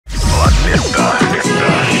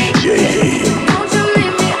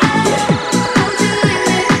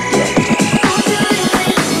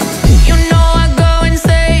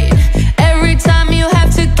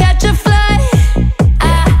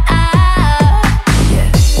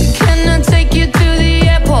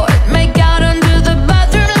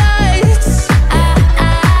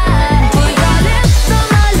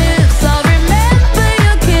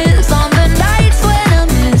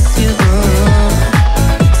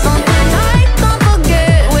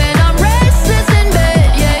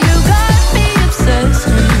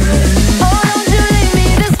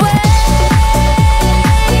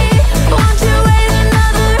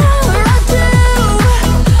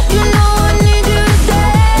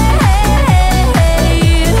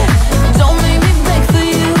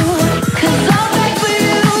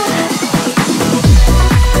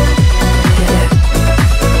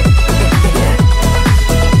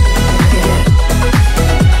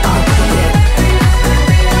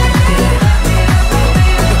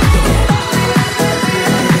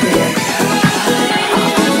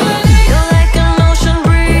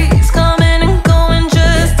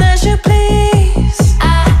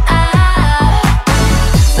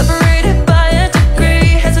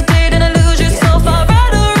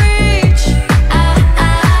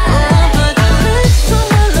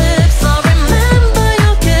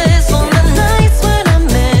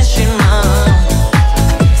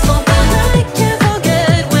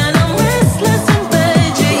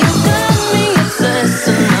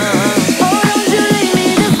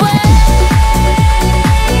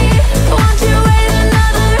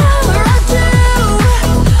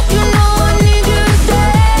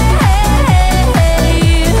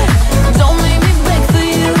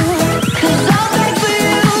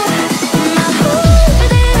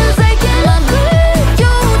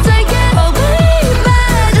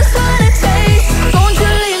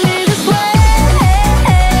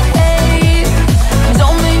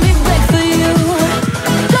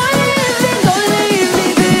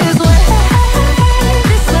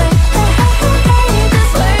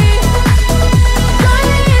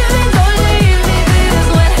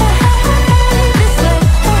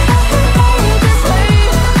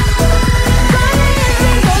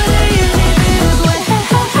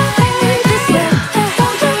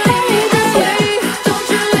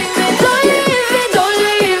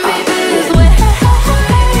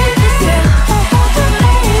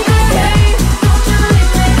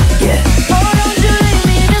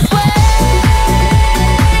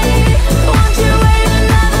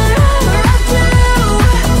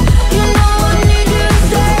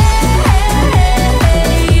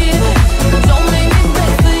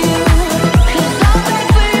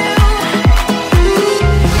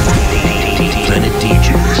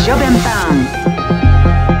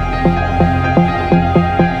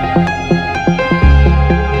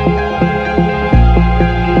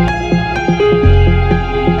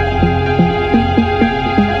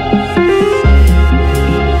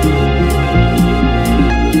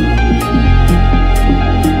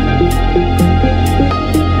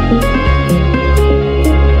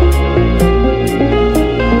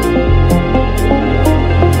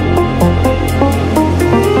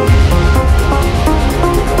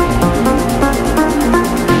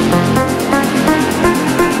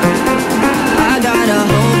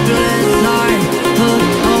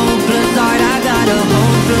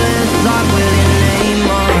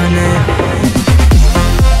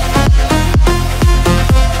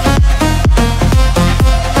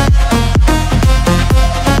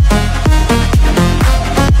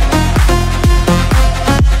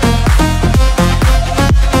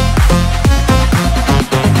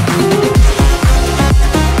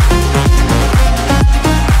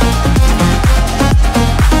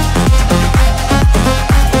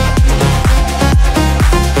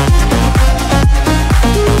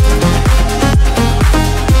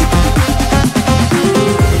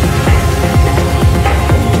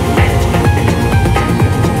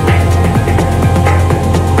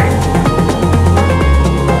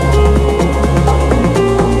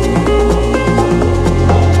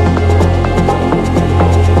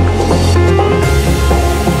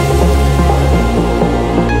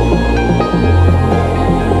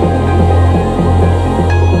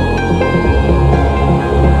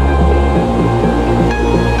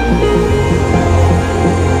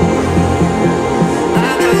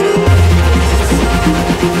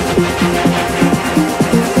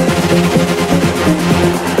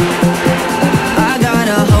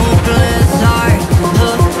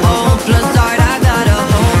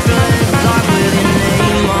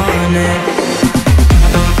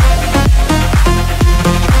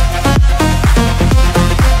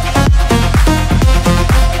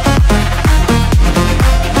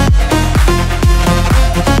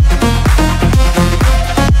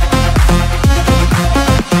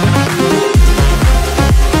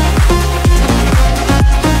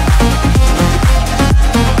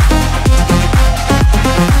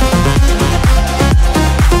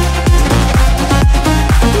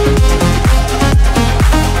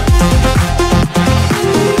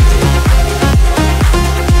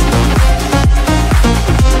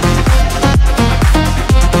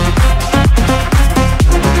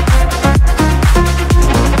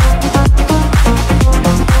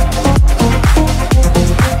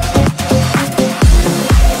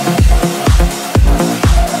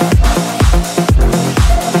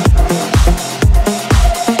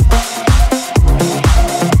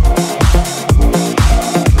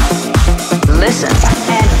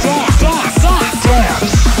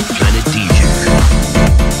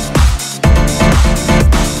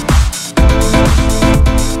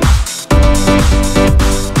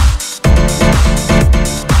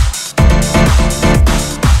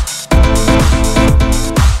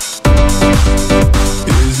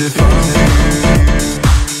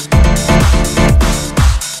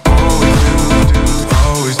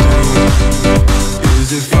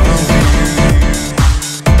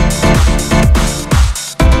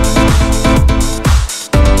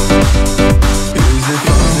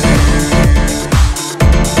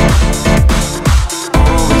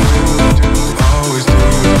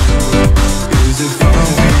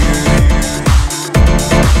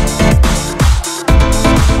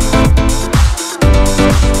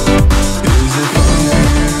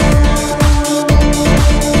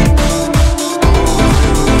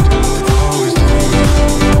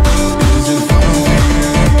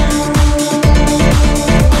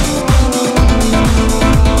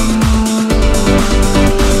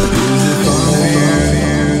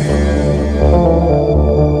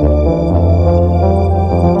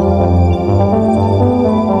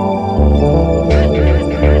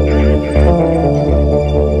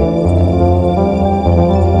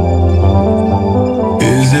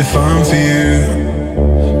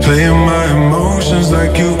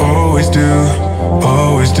like you always do,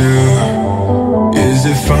 always do. Is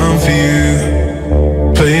it fun for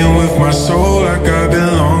you? Playing with my soul like I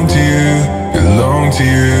belong to you, belong to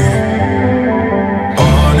you.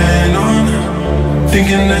 On and on,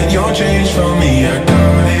 thinking that you'll change for me. I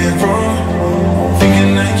got it wrong,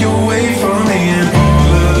 thinking that you'll wait for me. And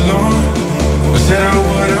all along, I said I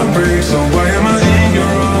wouldn't break, so why am I in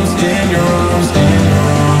your arms, in your arms, in your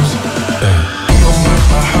arms? Even when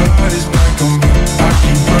my heart is back, I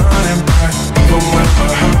keep running back. Even when my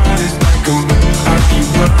heart is back, I keep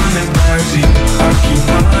running back. See, I keep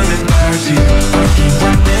running back. See, I keep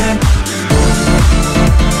running back.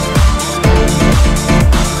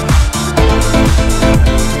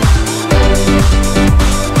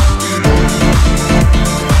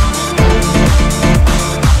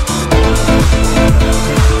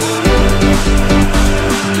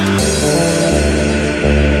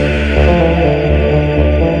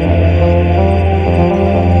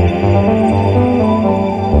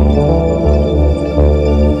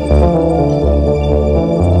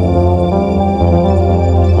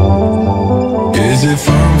 Is it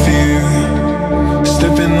fun for you?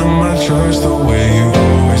 Stepping on my trust the way you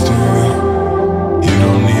always do. You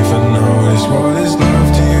don't even notice what is love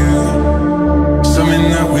to you. Something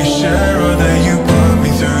that we share or that you put me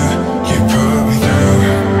through, you put me through.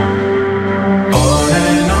 On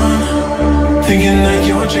and on, thinking that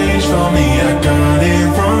you'll change for me. I got it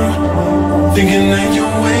wrong, thinking that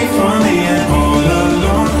you'll wait for me. And all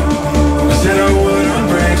along, I said I wouldn't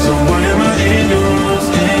break, so why am I in your arms,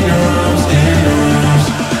 in your arms, in your arms?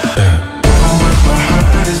 Even when my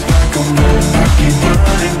heart is back, I keep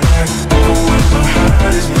running back. Even when my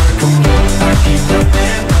heart is back, I keep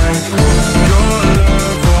running back. Your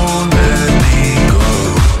love won't let me go.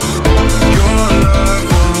 Your love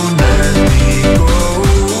won't let me go.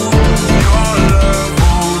 Your love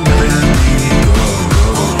won't let me go.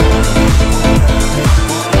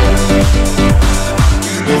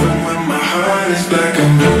 Even when my heart is black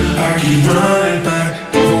and blue, I keep running back.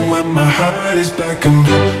 Even when my heart is black and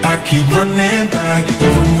blue, I keep running back.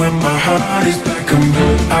 Even when my heart is black and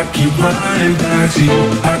blue, I keep running back. See,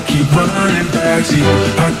 I keep running back. See,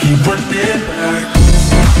 I keep running back.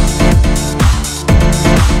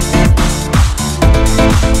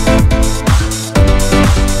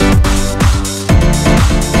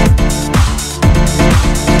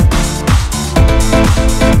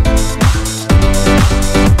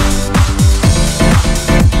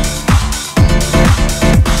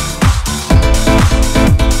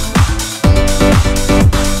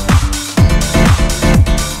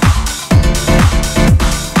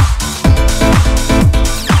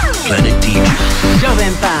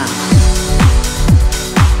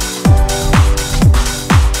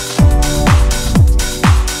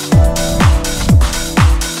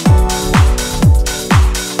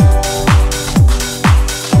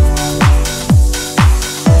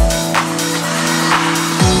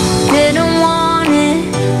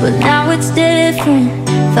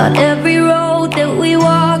 Thought every road that we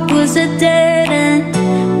walked was a dead end.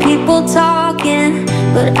 People talking,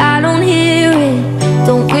 but I don't hear it.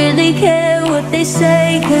 Don't really care what they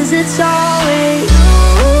say, cause it's always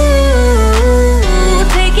you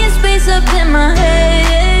taking space up in my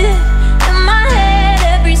head,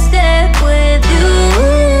 every step with you.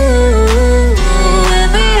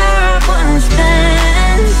 Every hour I wanna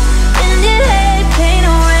spend in your head, pay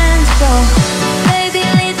no rent. So baby,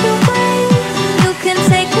 lead the way. You can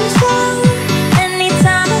take control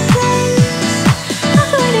anytime I play. I'll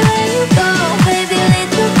go anywhere you go. Baby, lead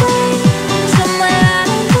the way. Somewhere I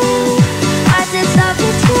don't know, I just love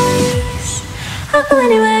your taste. I'll go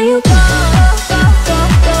anywhere you go. Go, go, go,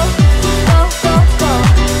 go, go, go, go.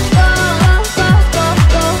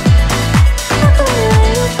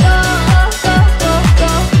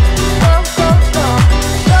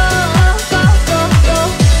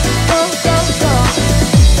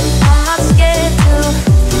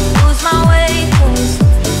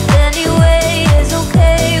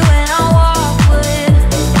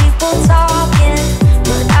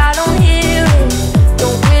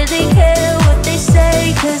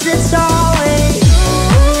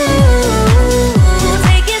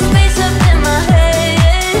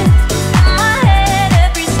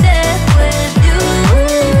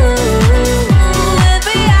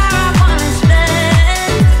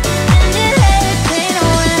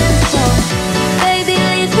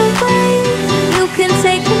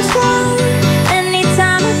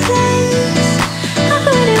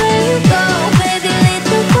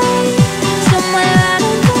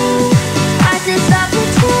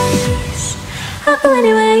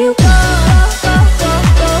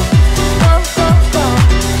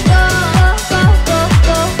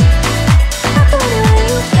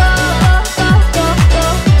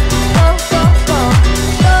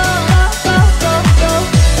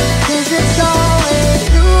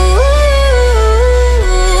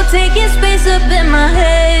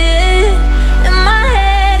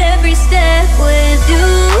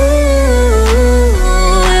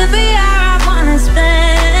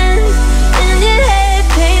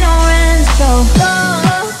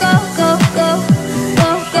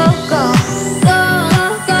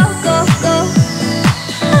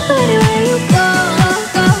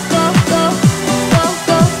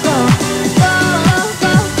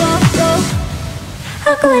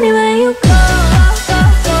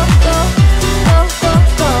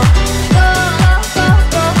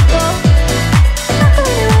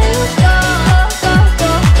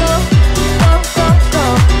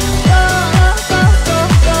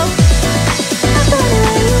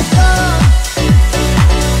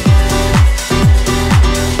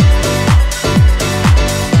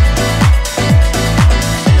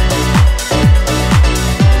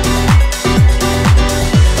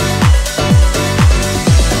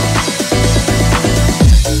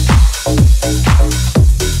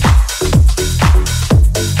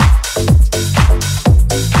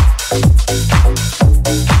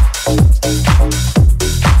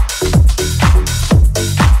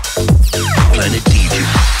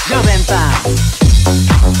 You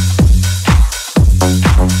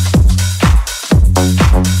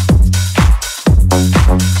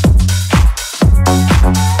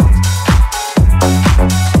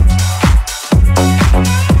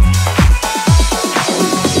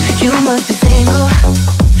must be single,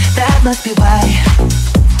 that must be why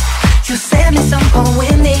you sent me some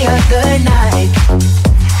poem the other night.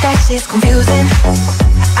 That shit's confusing,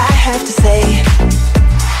 I have to say.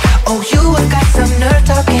 Oh, you have got some nerve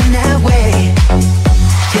talking that way.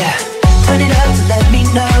 Yeah, turn it up to let me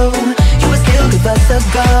know you would still give us a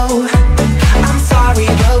go. I'm sorry,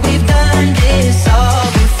 but we've done this all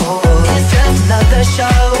before. It's just another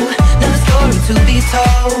show, another story to be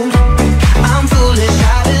told. I'm foolish,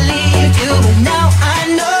 I believed you, but now I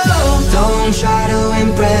know. Don't try to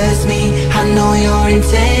impress me, I know you're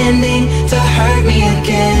intending to hurt me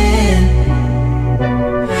again.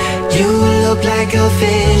 You look like a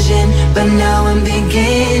vision, but now I'm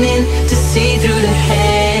beginning to see through the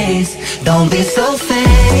haze. Don't be so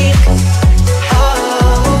fake.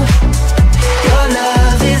 Oh, your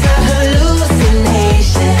love is a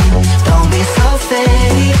hallucination. Don't be so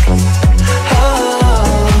fake.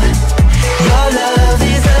 Oh, your love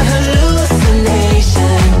is a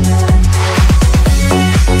hallucination.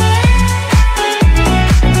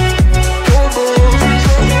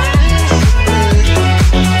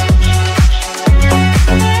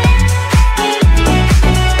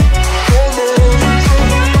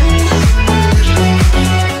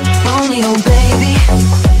 Romeo, baby,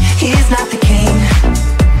 he's not the king.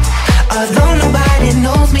 Although nobody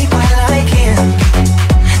knows me quite like him.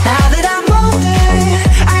 Now that I'm older,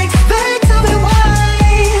 I expect to be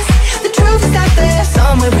wise. The truth is out there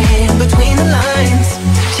somewhere in between the lines.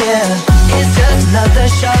 Yeah, it's just another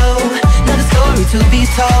show, another story to be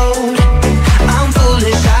told. I'm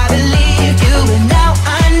foolish, I believed you, and now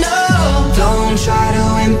I know. Don't try to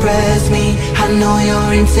impress me, I know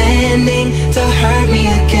you're intending to hurt me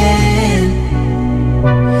again.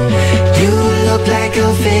 You look like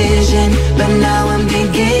a vision, but now I'm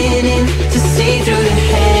beginning to see through the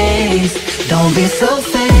haze. Don't be so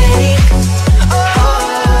fake. Oh,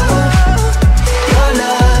 your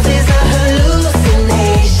love is a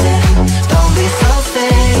hallucination. Don't be so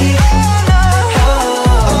fake.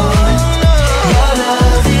 Oh, your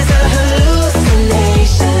love is a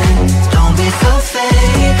hallucination. Don't be so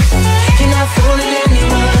fake. You're not fooling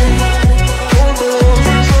anyone.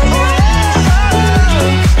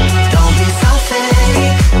 Don't be so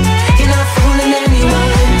fake. You're not fooling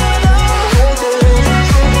anyone.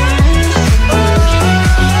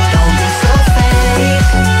 Don't be so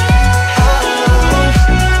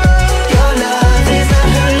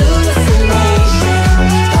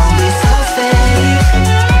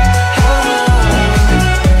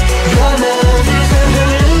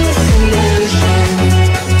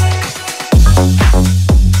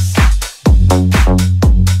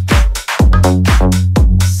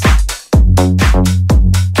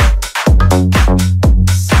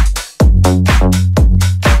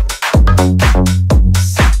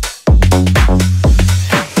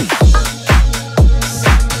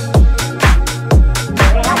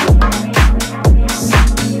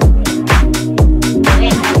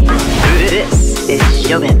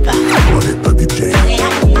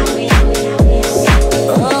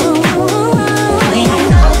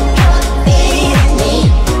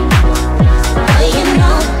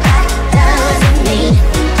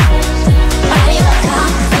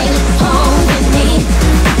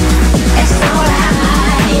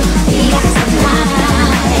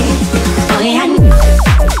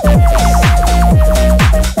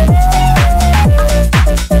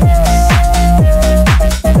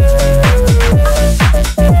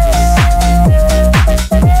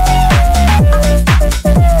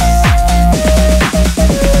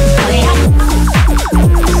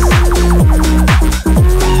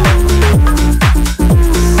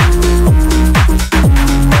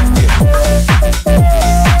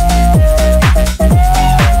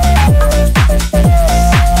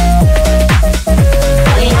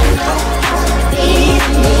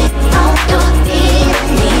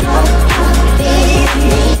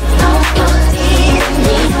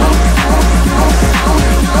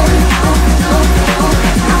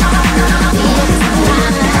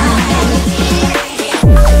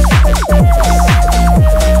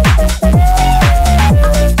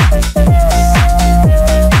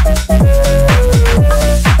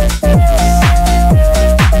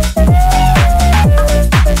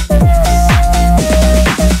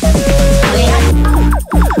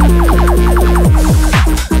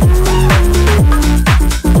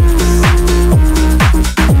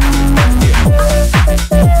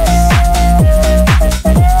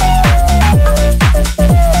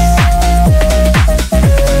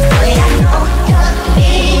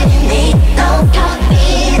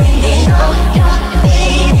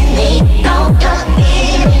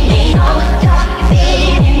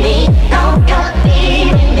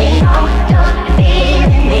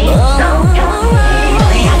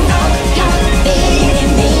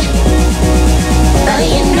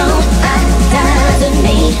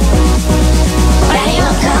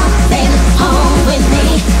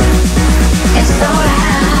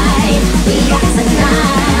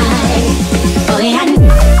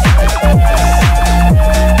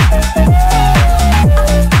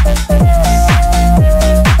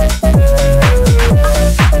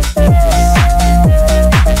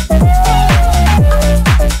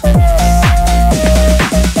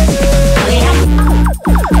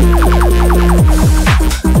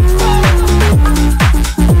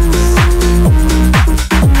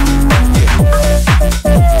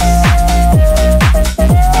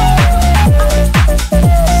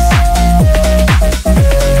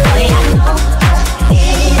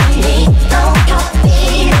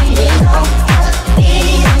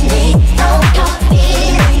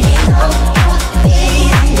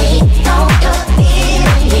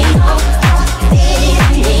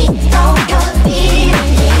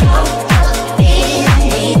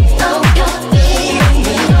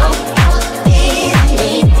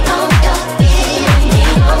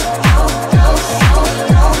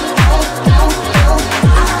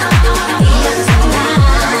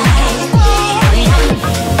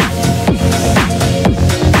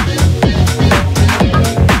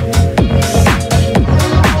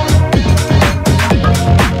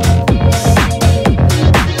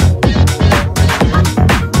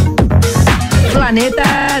Planeta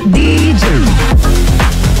DJ.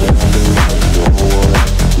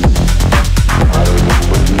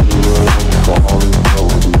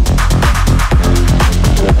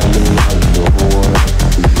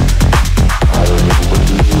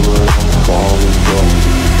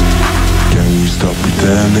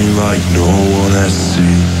 Pretending like no one has seen.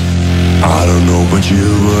 I don't know about you,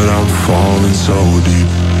 but I'm falling so deep.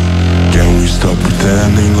 Can we stop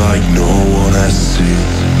pretending like no one has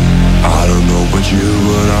seen? I don't know about you,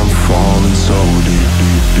 but I'm falling so deep,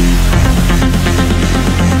 deep, deep.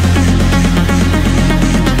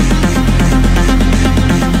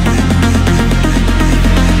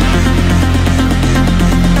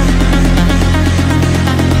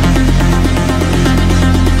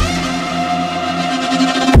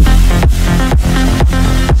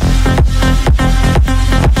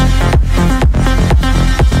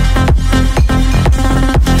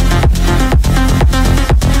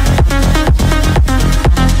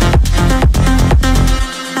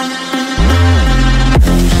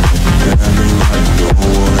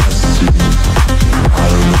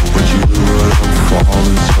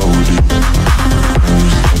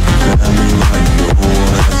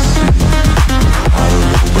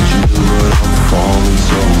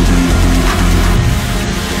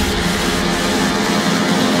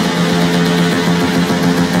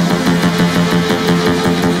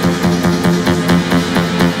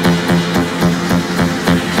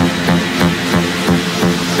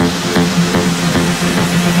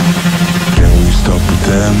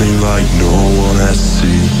 Pretending like no one has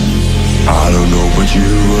seen. I don't know about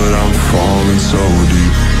you, but I'm falling so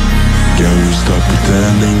deep. Can we stop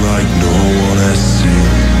pretending like no one has seen?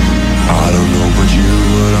 I don't know about you,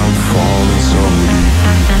 but I'm falling so deep.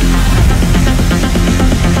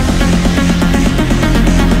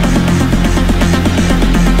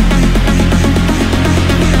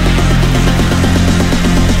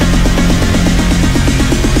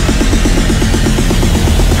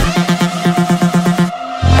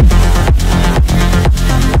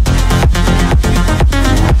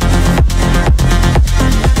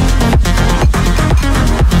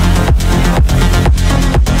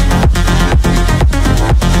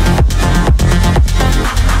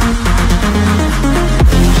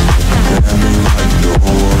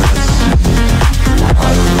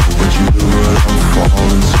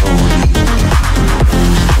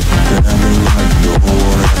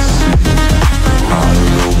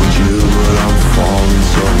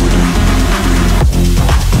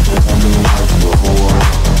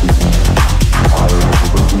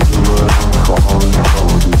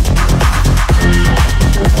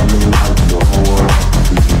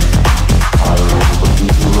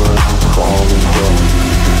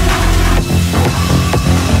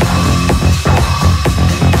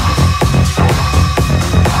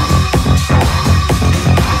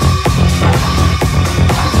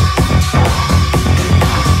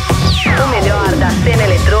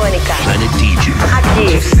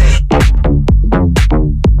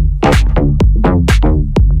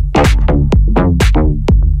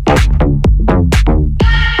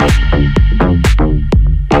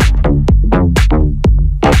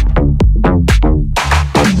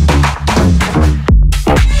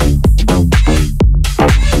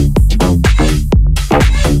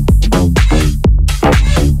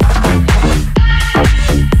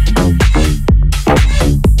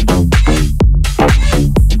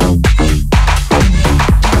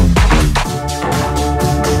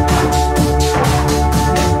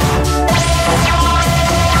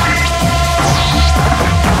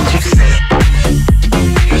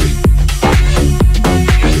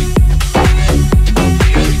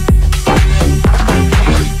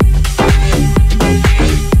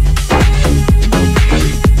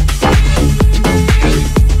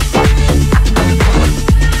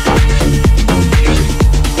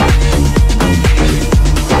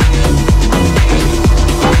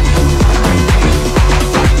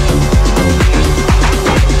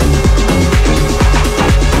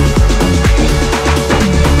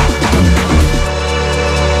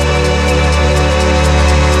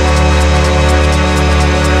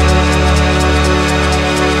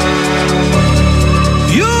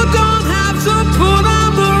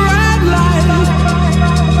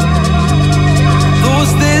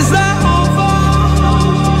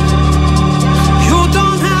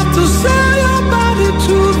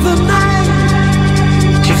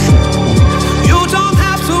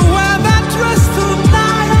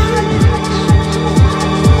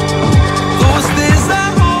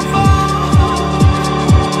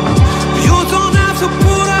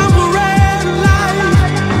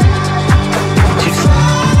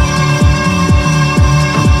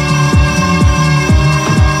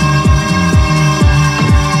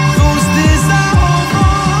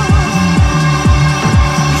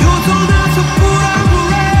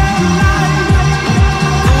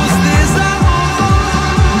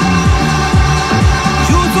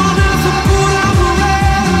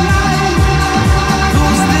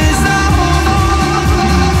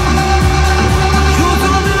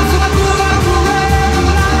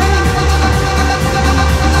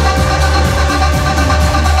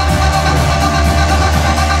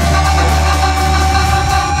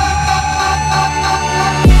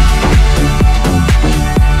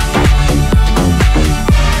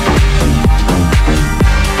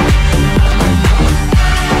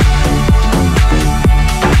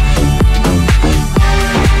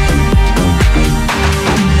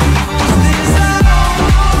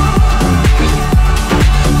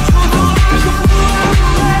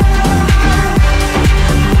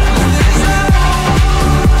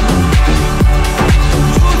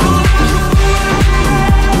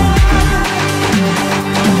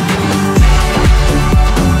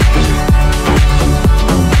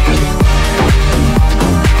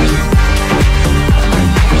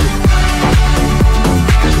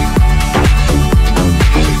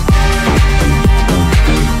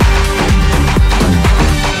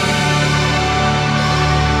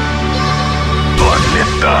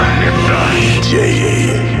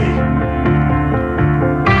 PLANETADJ.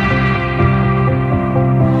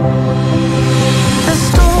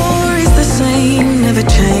 Never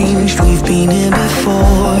changed, we've been here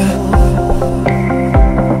before.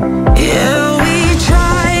 Yeah, we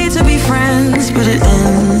try to be friends, but it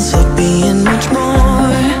ends up being much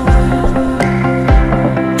more.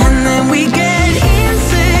 And then we get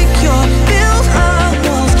insecure, build up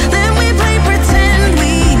walls, then we play pretend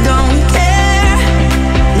we don't care.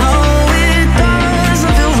 No, it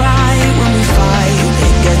doesn't feel right when we fight,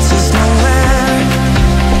 it gets us nowhere.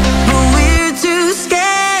 But we're too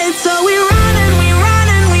scared, so we run and we run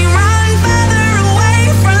further away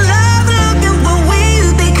from love.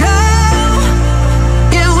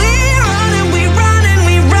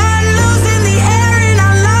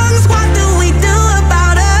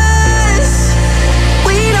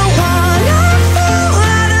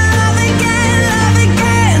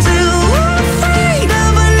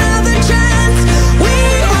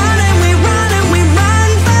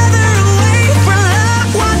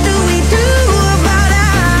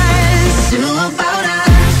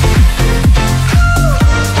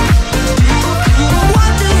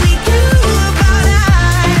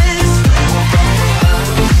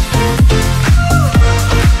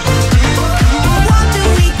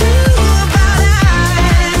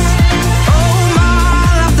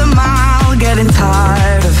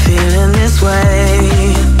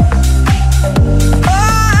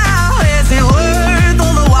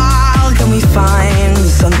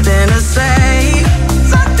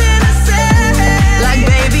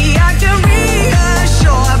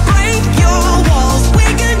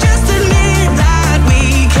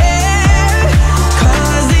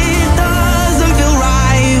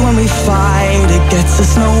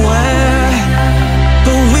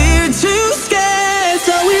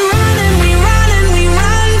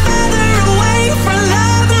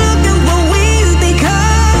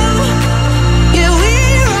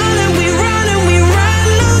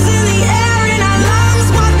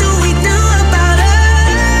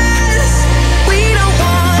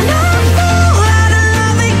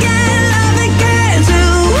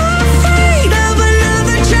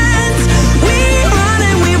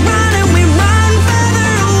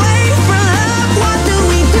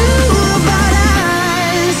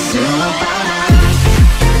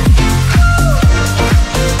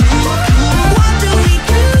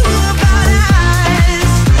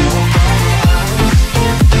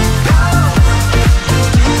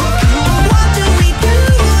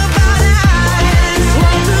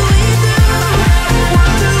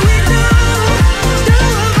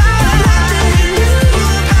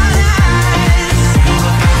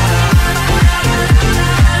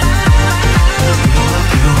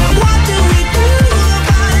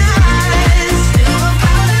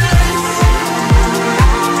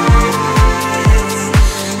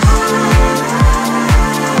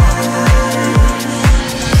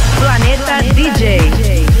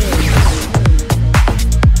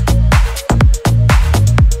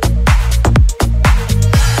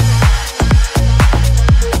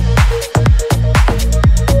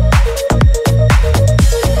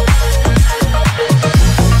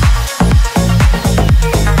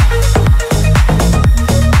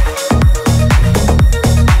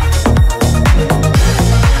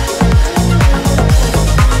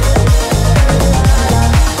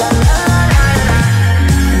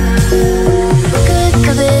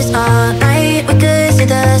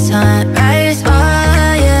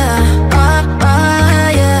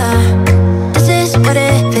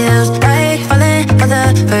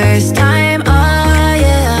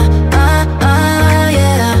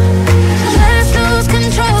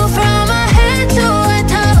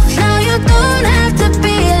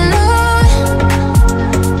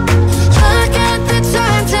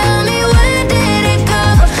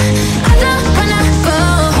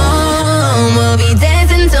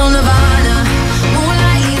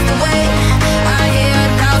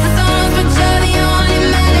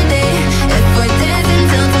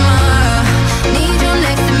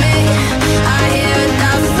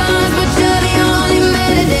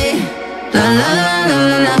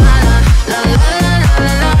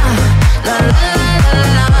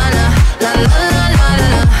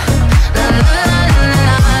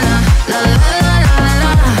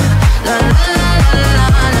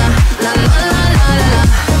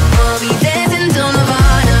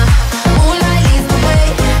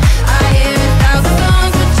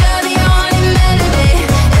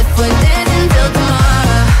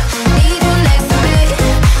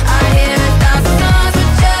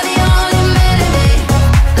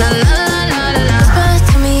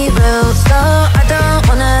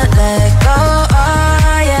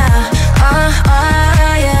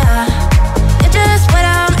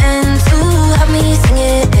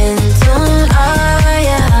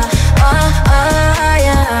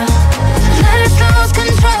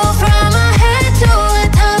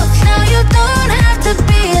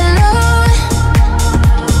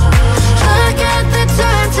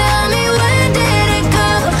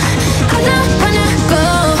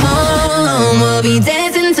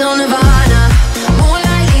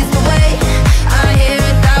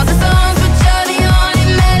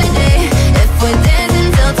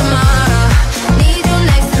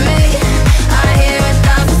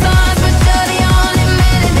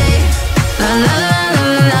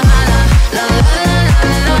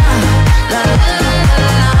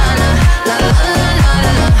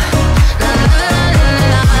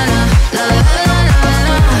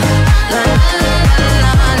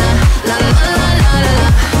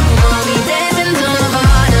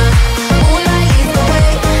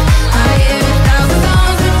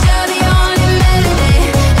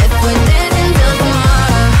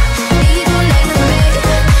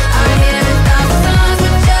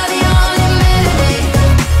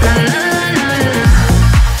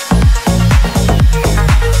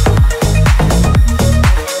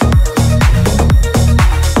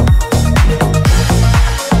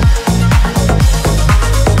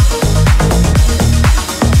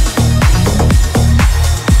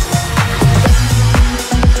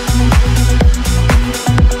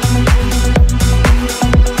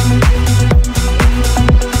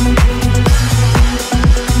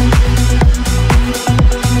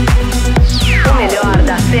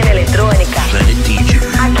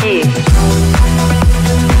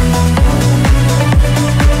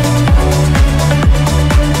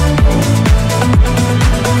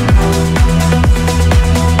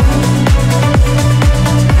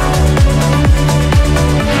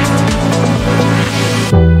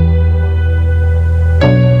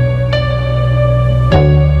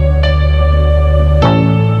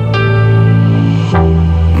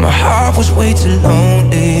 way too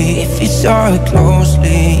lonely. If you saw it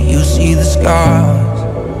closely, you see the scars.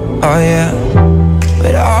 Oh yeah.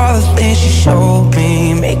 But all the things you showed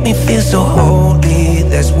me make me feel so holy.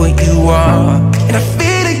 That's what you are. And I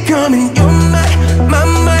feel it coming. You're my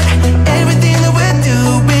mind. Everything that we're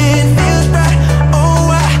doing feels right. Oh,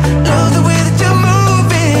 I love the way that you're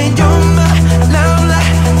moving. You're my limelight.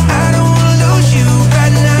 I don't wanna lose you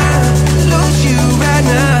right now. Lose you right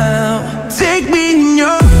now. Take me in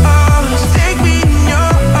your arms. Take me in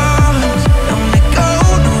your arms. Don't let go.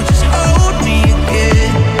 No, just hold me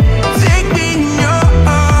again. Take me in your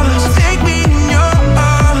arms. Take me in your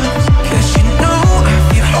arms. 'Cause you know I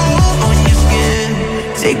feel whole on your skin.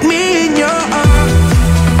 Take me in your arms.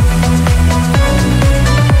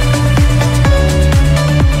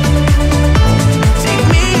 Take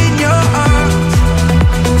me in your arms.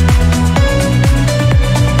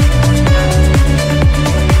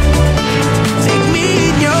 Take me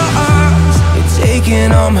in your arms. You're taking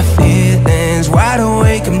all my feelings. Wide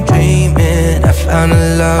awake, I'm dreaming. I found a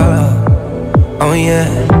love. Oh yeah.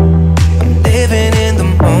 I'm living in the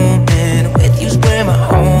moment. With you's where my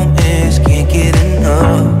home is. Can't get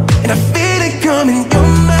enough. And I feel it coming.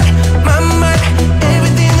 You're my mind.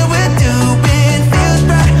 Everything that we're doing feels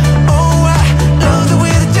right. Oh, I love the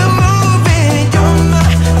way that you're moving. You're my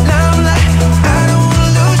limelight. I don't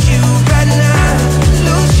wanna lose you right now.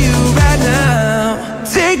 Lose you right now.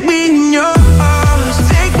 Take me in your arms.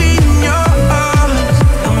 Take me in your arms.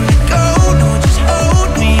 Don't let go. No, just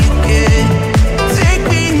hold me again. Take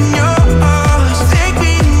me in your arms. Take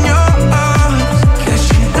me in your arms. 'Cause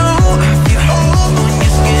you know I feel whole on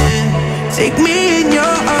your skin. Take me in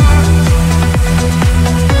your arms.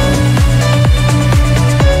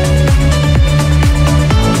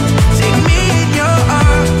 Take me in your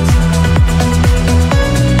arms.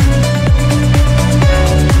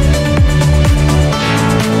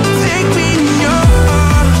 Take me in your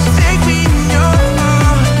arms. Take me in your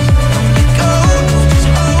arms. Don't let go. No, just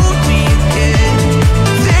hold me again.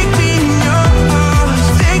 Take me in your arms.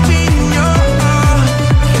 Take me in your arms.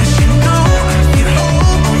 'Cause you know I feel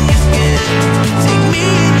whole on your skin. Take me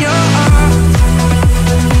in your arms.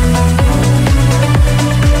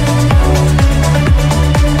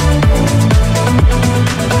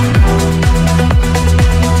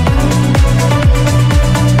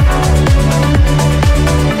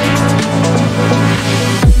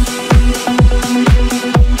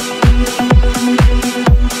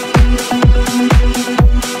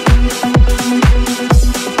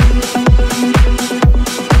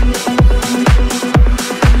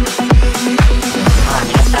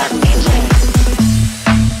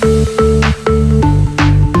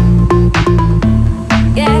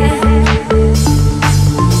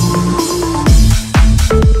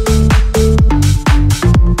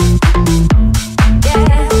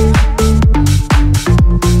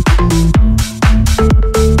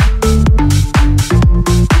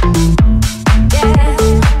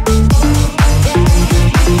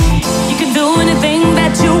 You can do anything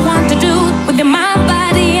that you want to do with your mind,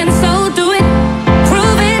 body, and soul. Do it.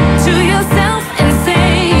 Prove it to yourself and say,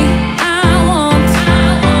 I want,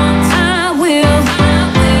 I will,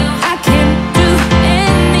 I can do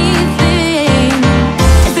anything.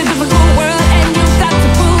 It's a difficult world and you've got to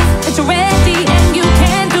prove that you're ready and you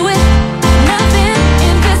can do it. Nothing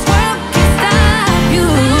in this world can stop you.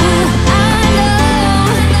 I know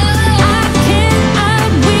I can, I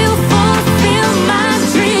will fulfill my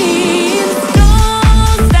dreams.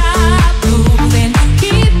 Don't stop moving,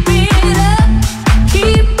 keep it up,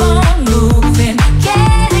 keep on moving,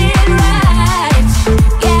 get it right.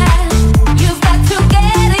 Yeah, you've got to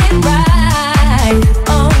get it right.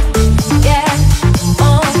 Oh, yeah,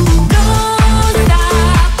 oh, don't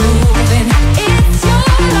stop moving, it's your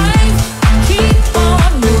life. Keep on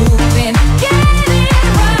moving, get it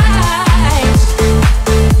right.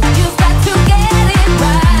 You've got to get it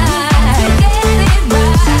right,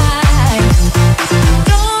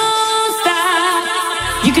 Don't stop.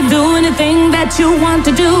 You can do anything that you want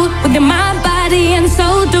to do with your mind, body, and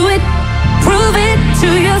soul. Do it. Prove it to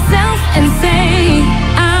yourself and say,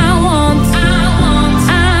 I want,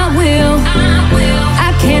 I will, I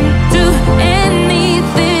can do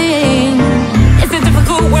anything. It's a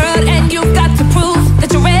difficult world and you've got to prove that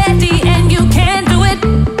you're ready and you can do it.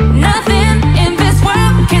 Nothing in this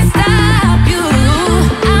world can stop you.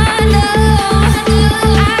 I know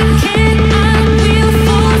I can, I will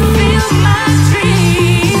fulfill my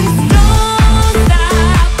dreams. Don't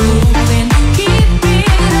stop moving, keep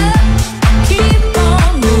it up, keep on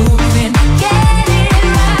moving, get it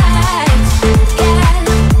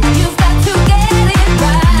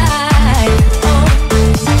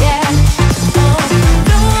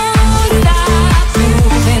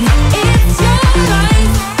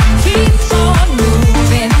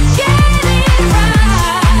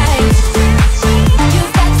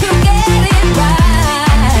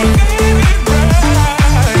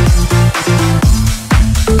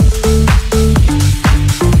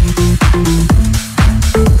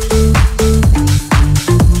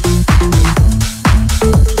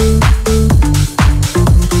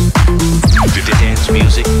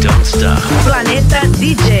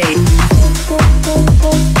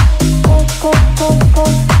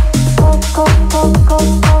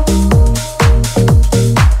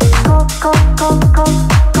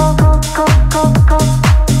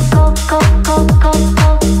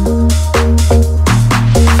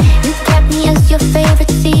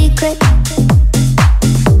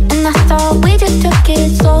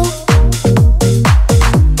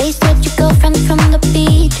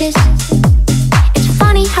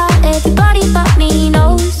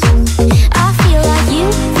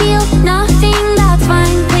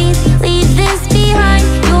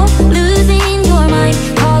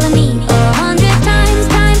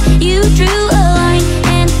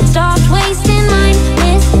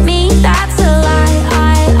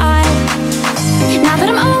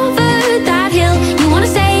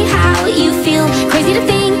Crazy to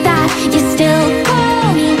think that you still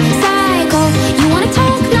call me psycho. You wanna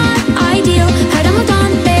talk, not ideal. Heard I'm a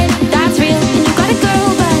done, babe, that's real. And you got a girl,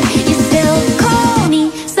 but you still call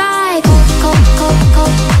me psycho. Psycho.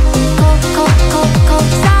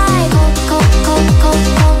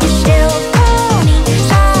 You still call me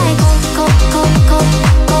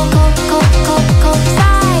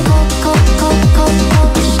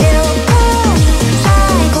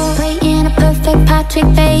psycho. Playing a perfect Patrick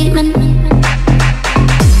Bateman.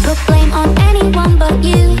 Put blame on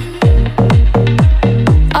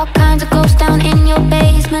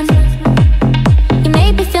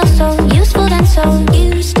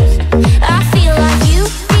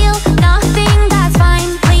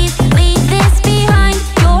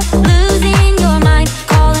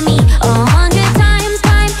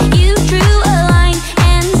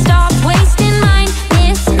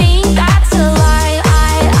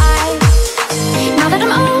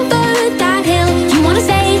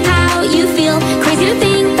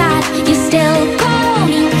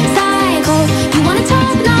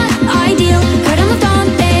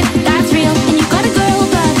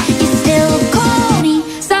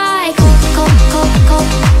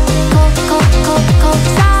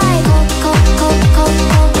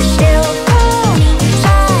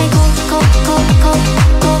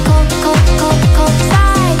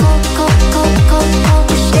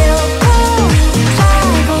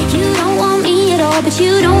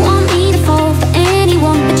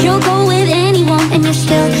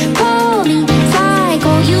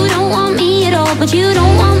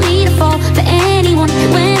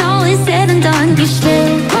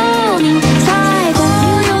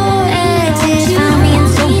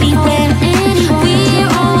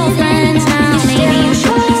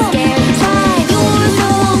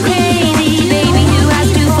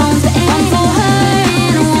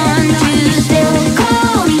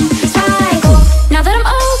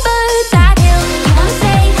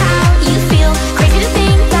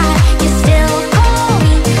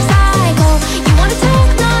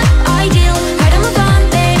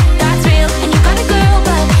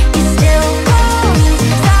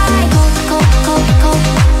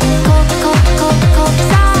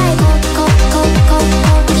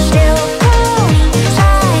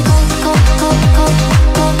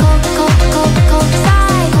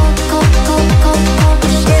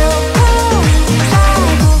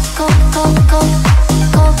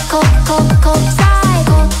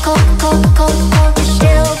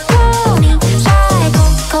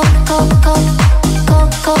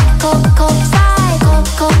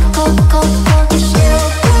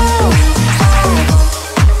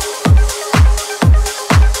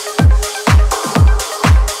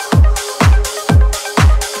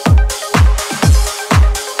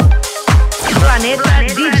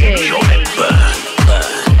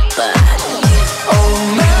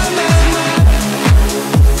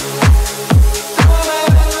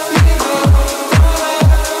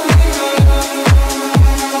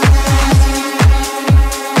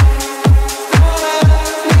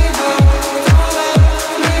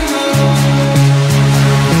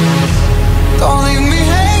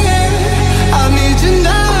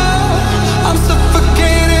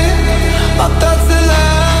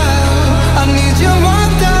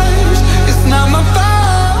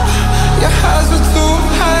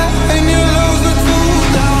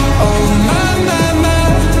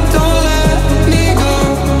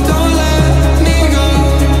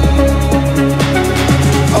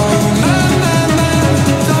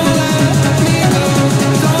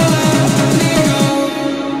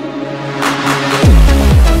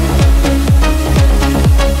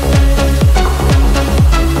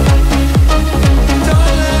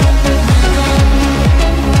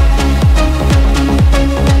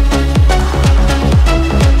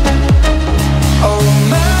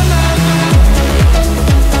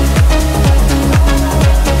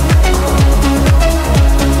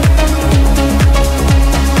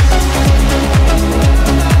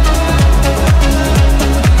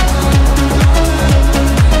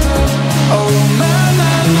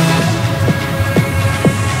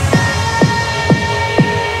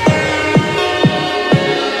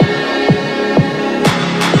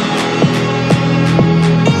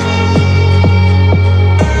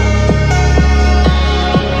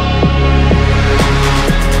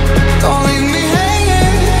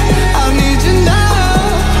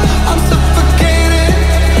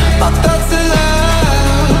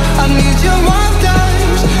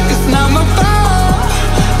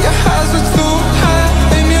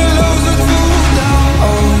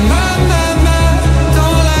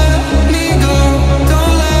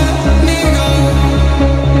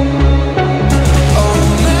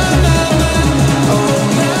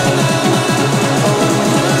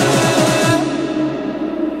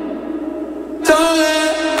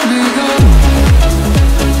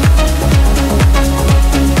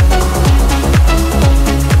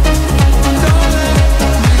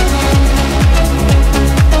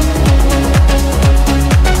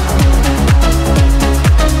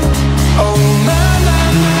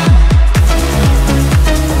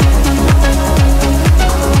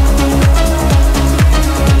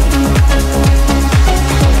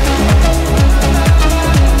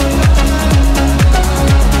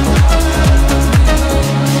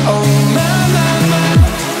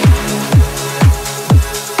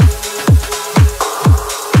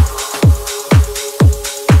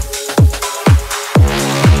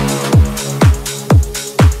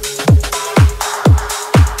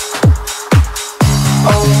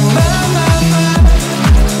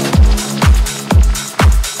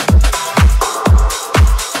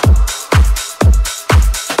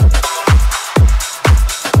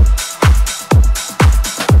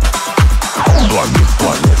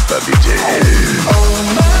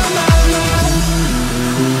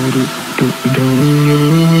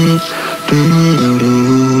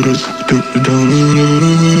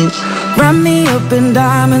Wrap me up in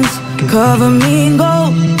diamonds, cover me in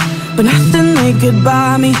gold, but nothing they could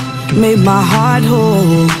buy me made my heart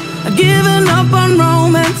whole. I'd given up on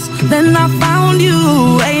romance, then I found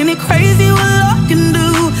you. Ain't it crazy what love can do?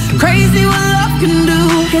 Crazy what love can do.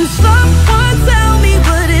 Can someone tell me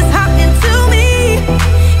what is happening to me?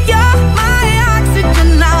 You're my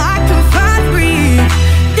oxygen, now I can find breathe.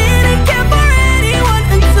 Didn't care for anyone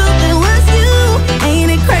until it was you.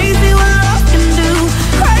 Ain't it crazy what love can do?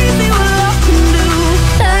 Crazy what love can do.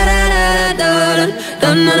 Da da da da da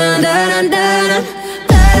da da da da da.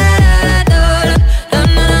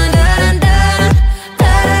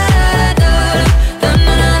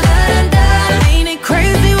 Ain't it crazy?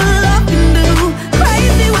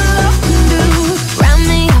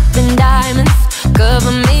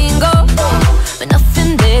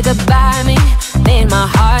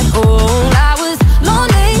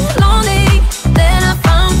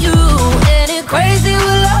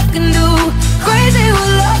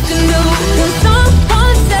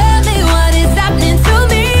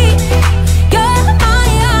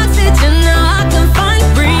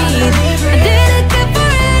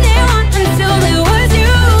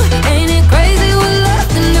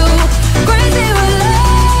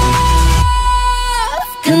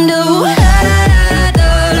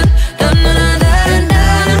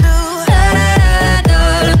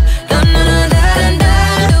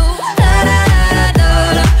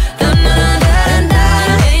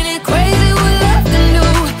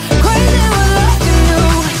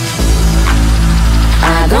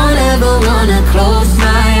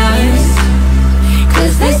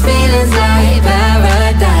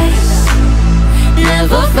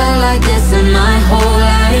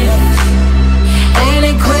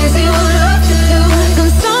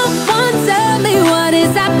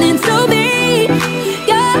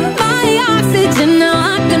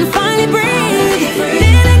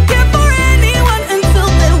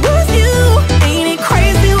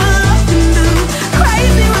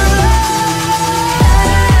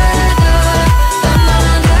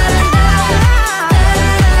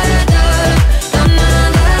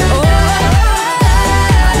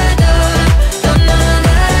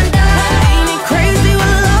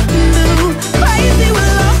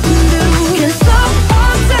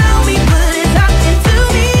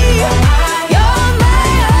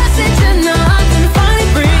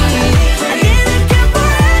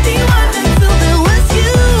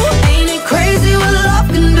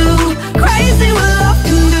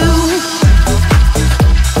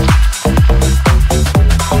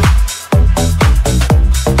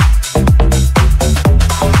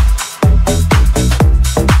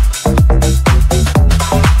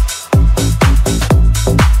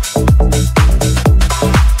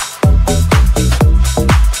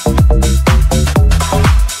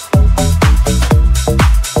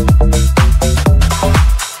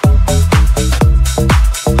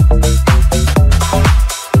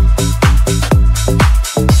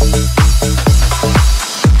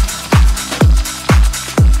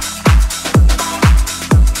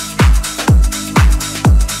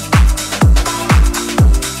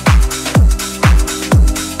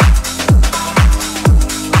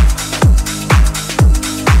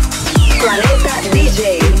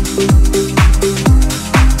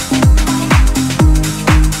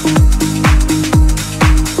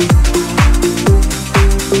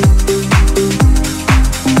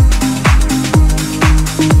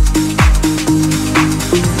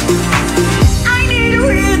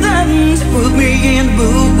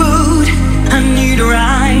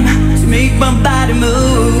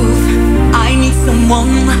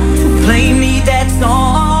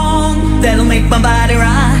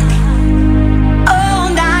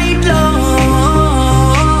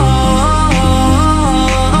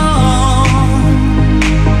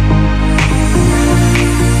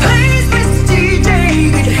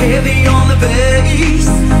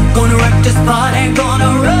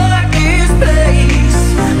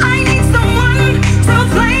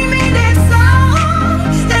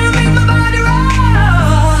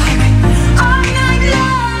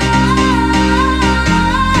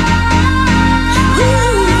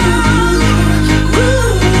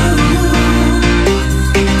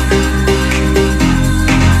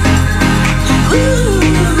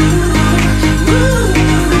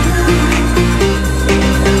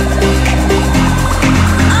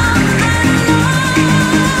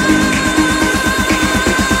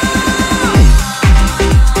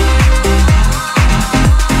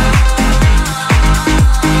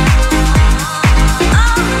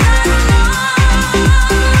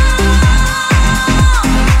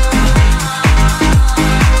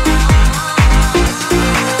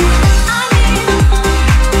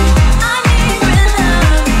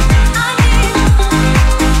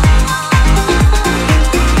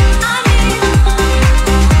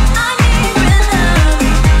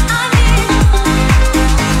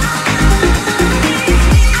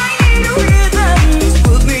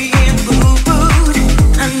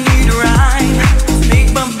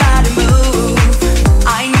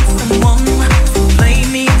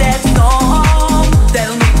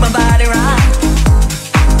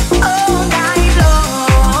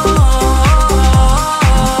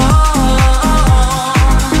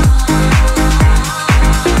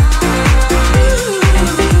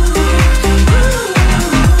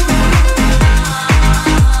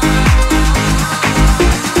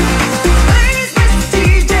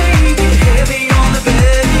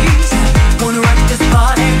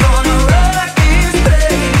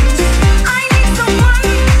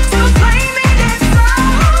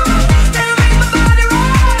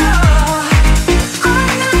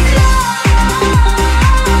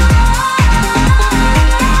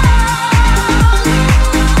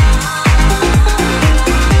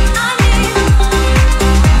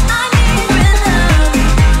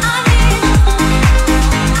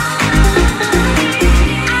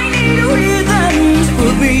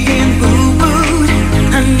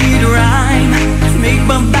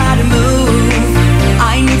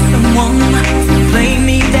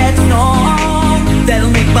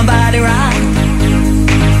 body right.